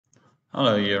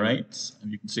Hello, Year 8.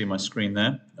 You can see my screen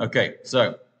there. Okay,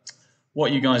 so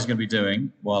what you guys are going to be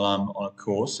doing while I'm on a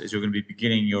course is you're going to be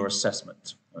beginning your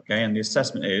assessment. Okay, and the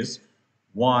assessment is,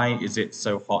 why is it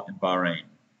so hot in Bahrain?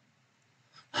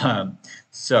 Um,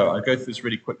 so I'll go through this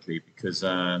really quickly because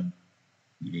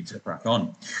you need to crack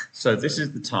on. So this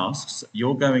is the tasks.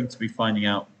 You're going to be finding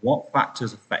out what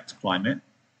factors affect climate,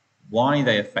 why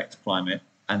they affect climate,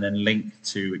 and then link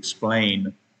to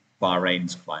explain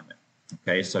Bahrain's climate.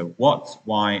 Okay, so what,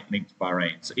 why, linked to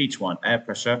Bahrain. So each one, air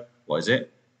pressure, what is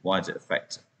it? Why does it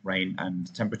affect rain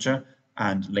and temperature?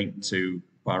 And linked to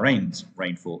Bahrain's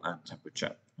rainfall and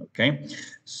temperature. Okay,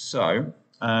 so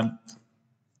what I'm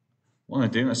going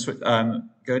to do, let's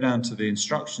go down to the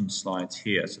instruction slides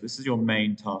here. So this is your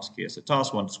main task here. So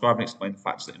task 1, describe and explain the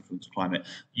factors that influence climate.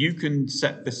 You can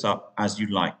set this up as you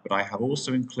like, but I have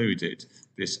also included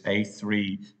this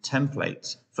A3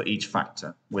 template for each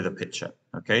factor with a picture.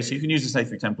 Okay, so you can use this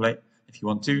A3 template if you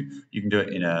want to. You can do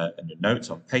it in your notes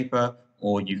on paper,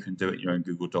 or you can do it in your own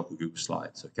Google Doc or Google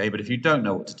Slides. Okay, but if you don't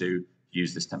know what to do,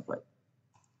 use this template.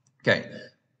 Okay,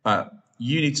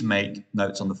 you need to make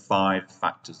notes on the 5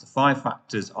 factors. The 5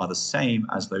 factors are the same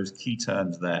as those key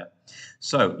terms there.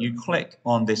 So you click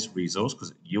on this resource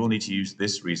because you'll need to use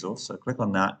this resource. So click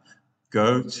on that,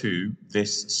 go to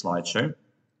this slideshow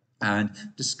and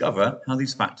discover how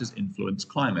these factors influence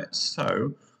climate.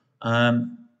 So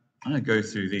I'm going to go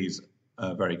through these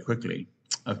very quickly.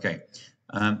 Okay,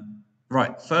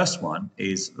 right, first one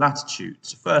is latitude.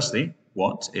 So firstly,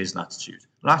 what is latitude?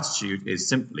 Latitude is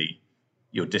simply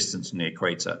your distance from the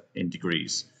equator in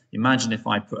degrees. Imagine if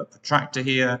I put a protractor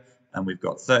here and we've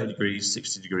got 30 degrees,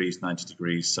 60 degrees, 90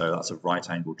 degrees, so that's a right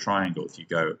angle triangle if you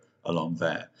go along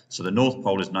there. So the North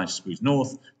Pole is 90 degrees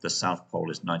north, the South Pole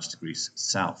is 90 degrees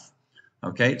south.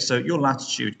 Okay, so your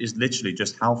latitude is literally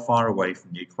just how far away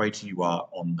from the equator you are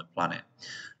on the planet.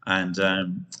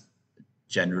 And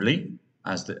generally,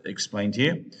 as explained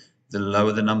here, the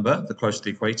lower the number, the closer to the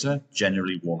equator,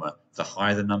 generally warmer. The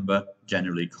higher the number,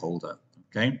 generally colder.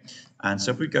 Okay, and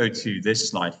so if we go to this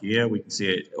slide here, we can see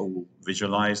it all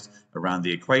visualized around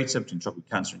the equator between tropical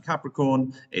Cancer and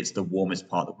Capricorn. It's the warmest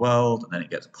part of the world, and then it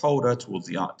gets colder towards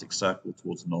the Arctic Circle,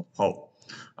 towards the North Pole.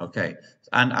 Okay,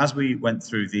 and as we went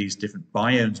through these different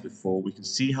biomes before, we can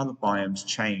see how the biomes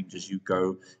change as you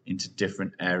go into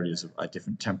different areas of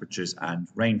different temperatures and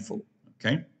rainfall.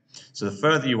 Okay, so the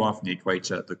further you are from the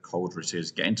equator, the colder it is,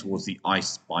 getting towards the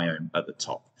ice biome at the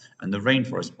top, and the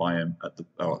rainforest biome at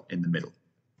in the middle.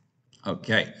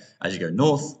 Okay, as you go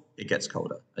north, it gets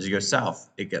colder. As you go south,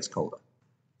 it gets colder.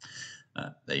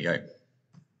 There you go.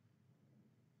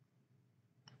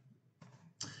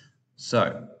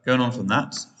 So, going on from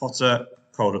that, hotter,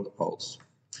 colder at the poles.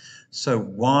 So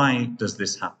why does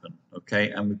this happen?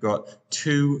 Okay, and we've got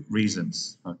 2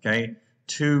 reasons. Okay,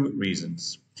 2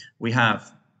 reasons. We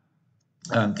have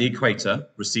the equator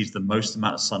receives the most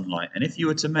amount of sunlight, and if you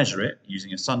were to measure it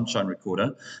using a sunshine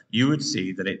recorder, you would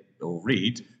see that it, or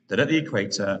read that at the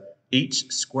equator,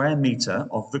 each square meter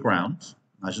of the ground,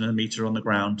 imagine a meter on the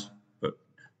ground, put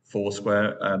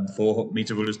 4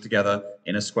 meter rulers together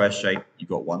in a square shape, you've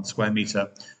got 1 square meter.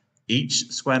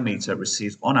 Each square meter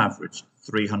receives on average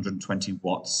 320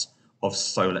 watts of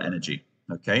solar energy.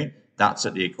 Okay, that's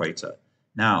at the equator.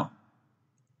 Now,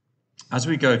 as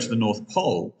we go to the North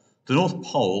Pole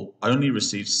only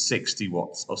receives 60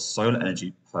 watts of solar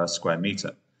energy per square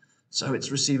meter. So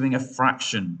it's receiving a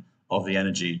fraction of the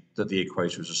energy that the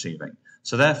equator is receiving.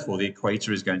 So therefore, the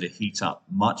equator is going to heat up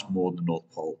much more than the North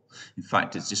Pole. In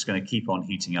fact, it's just going to keep on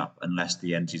heating up unless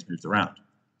the energy is moved around.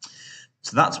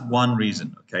 So that's one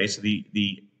reason, okay? So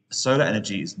the solar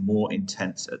energy is more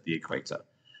intense at the equator.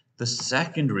 The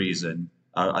second reason,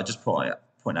 I just point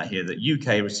out here that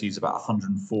UK receives about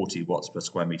 140 watts per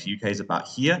square meter. UK is about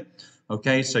here.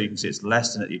 Okay, so you can see it's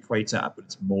less than at the equator, but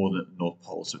it's more than at the North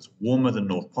Pole. So it's warmer than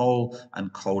North Pole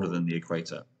and colder than the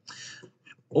equator.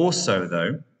 Also,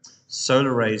 though,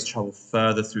 solar rays travel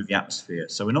further through the atmosphere.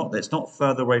 So it's not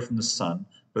further away from the sun,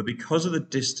 but because of the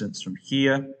distance from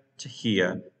here to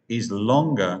here is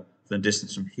longer than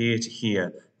distance from here to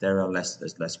here,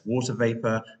 there's less water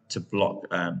vapor to block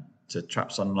to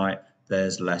trap sunlight.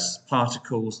 There's less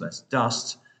particles, less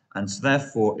dust, and so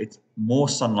therefore more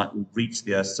sunlight will reach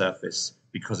the Earth's surface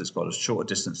because it's got a shorter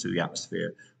distance through the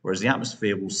atmosphere, whereas the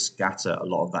atmosphere will scatter a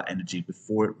lot of that energy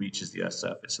before it reaches the Earth's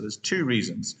surface. So there's 2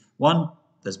 reasons. One,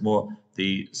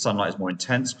 the sunlight is more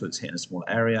intense because it's hitting a small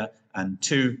area, and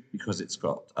 2, because it's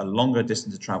got a longer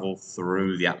distance to travel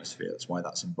through the atmosphere. That's why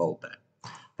that's in bold there.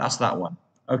 That's that one.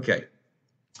 Okay.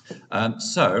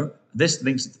 So this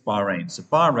links to Bahrain. So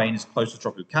Bahrain is close to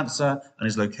tropical Cancer and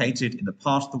is located in the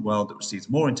part of the world that receives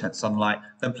more intense sunlight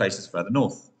than places further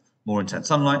north. More intense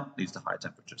sunlight leads to higher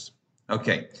temperatures.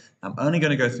 Okay, I'm only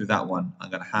going to go through that one. I'm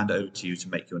going to hand it over to you to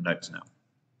make your notes now.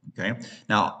 Okay,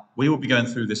 now we will be going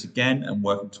through this again and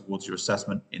working towards your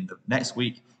assessment in the next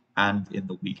week and in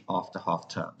the week after half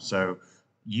term. So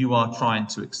you are trying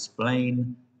to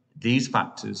explain these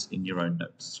factors in your own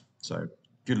notes. So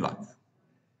good luck.